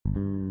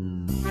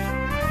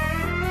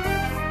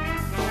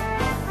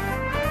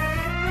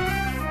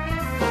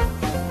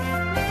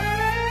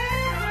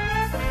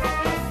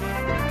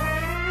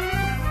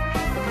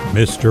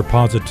Mr.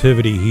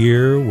 Positivity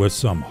here with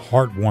some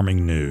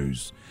heartwarming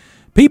news.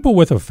 People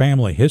with a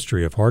family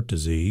history of heart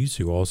disease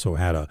who also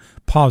had a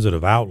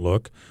positive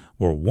outlook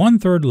were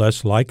one-third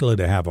less likely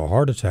to have a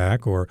heart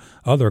attack or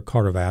other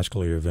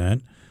cardiovascular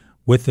event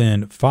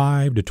within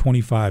 5 to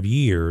 25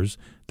 years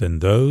than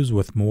those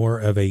with more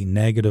of a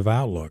negative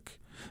outlook.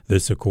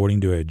 This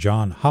according to a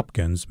Johns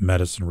Hopkins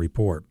medicine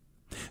report.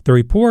 The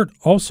report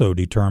also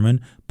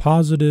determined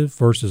positive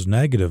versus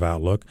negative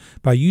outlook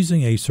by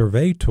using a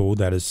survey tool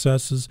that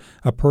assesses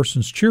a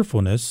person's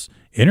cheerfulness,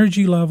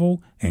 energy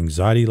level,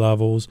 anxiety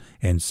levels,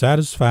 and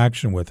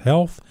satisfaction with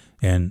health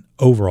and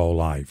overall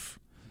life.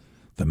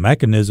 The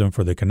mechanism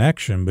for the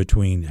connection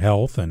between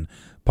health and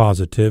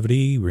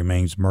positivity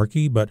remains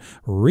murky, but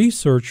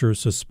researchers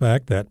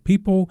suspect that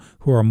people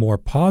who are more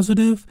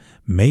positive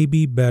may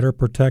be better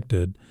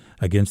protected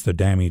against the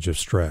damage of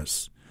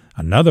stress.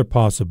 Another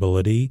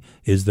possibility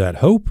is that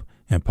hope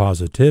and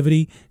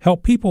positivity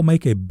help people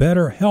make a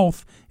better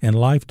health and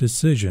life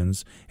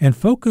decisions and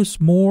focus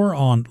more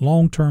on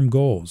long-term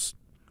goals.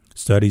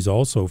 Studies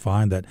also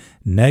find that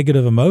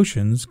negative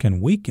emotions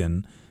can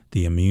weaken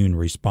the immune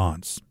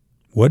response.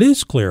 What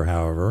is clear,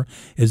 however,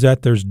 is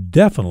that there's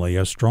definitely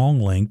a strong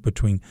link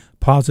between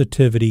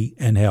positivity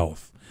and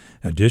health.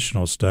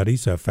 Additional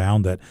studies have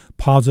found that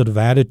positive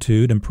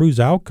attitude improves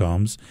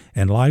outcomes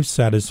and life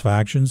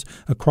satisfactions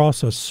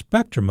across a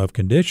spectrum of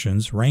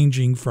conditions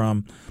ranging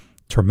from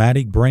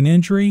traumatic brain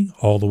injury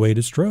all the way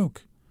to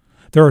stroke.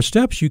 There are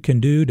steps you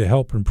can do to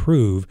help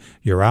improve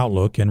your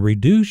outlook and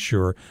reduce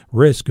your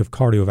risk of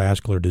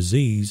cardiovascular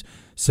disease,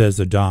 says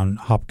the Johns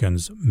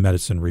Hopkins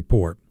medicine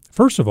report.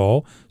 First of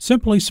all,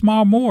 simply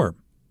smile more.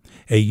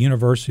 A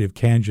University of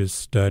Kansas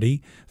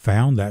study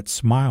found that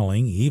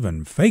smiling,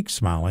 even fake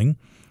smiling,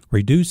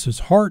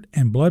 reduces heart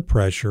and blood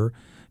pressure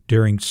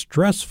during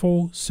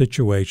stressful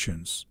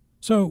situations.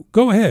 So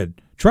go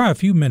ahead, try a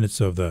few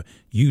minutes of the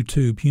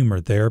YouTube humor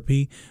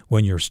therapy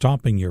when you're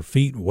stomping your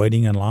feet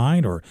waiting in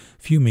line or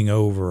fuming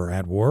over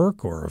at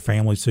work or a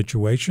family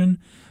situation.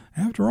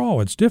 After all,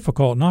 it's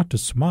difficult not to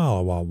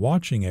smile while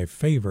watching a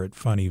favorite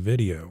funny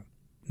video.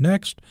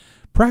 Next,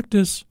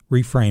 practice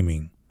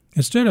reframing.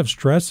 Instead of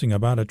stressing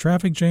about a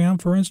traffic jam,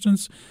 for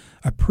instance,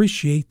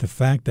 appreciate the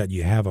fact that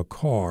you have a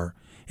car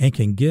and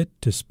can get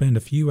to spend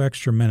a few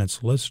extra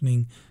minutes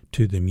listening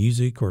to the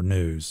music or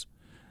news,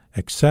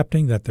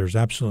 accepting that there's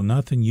absolutely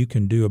nothing you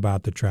can do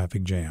about the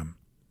traffic jam.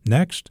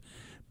 Next,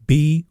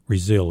 be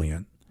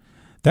resilient.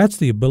 That's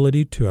the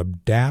ability to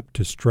adapt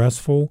to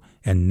stressful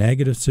and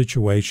negative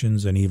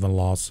situations and even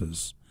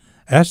losses.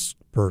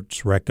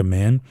 Experts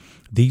recommend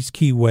these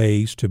key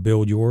ways to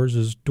build yours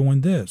is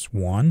doing this.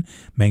 1,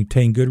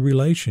 maintain good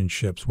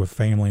relationships with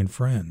family and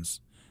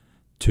friends.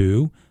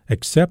 2,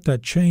 accept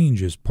that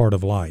change is part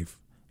of life.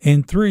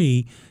 And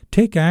 3,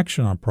 take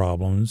action on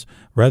problems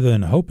rather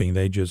than hoping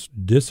they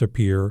just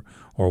disappear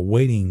or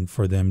waiting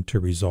for them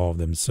to resolve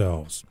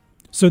themselves.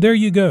 So there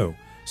you go,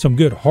 some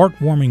good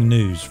heartwarming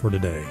news for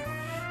today.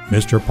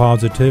 Mr.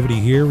 Positivity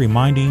here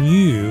reminding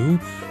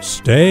you,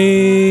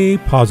 stay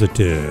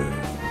positive.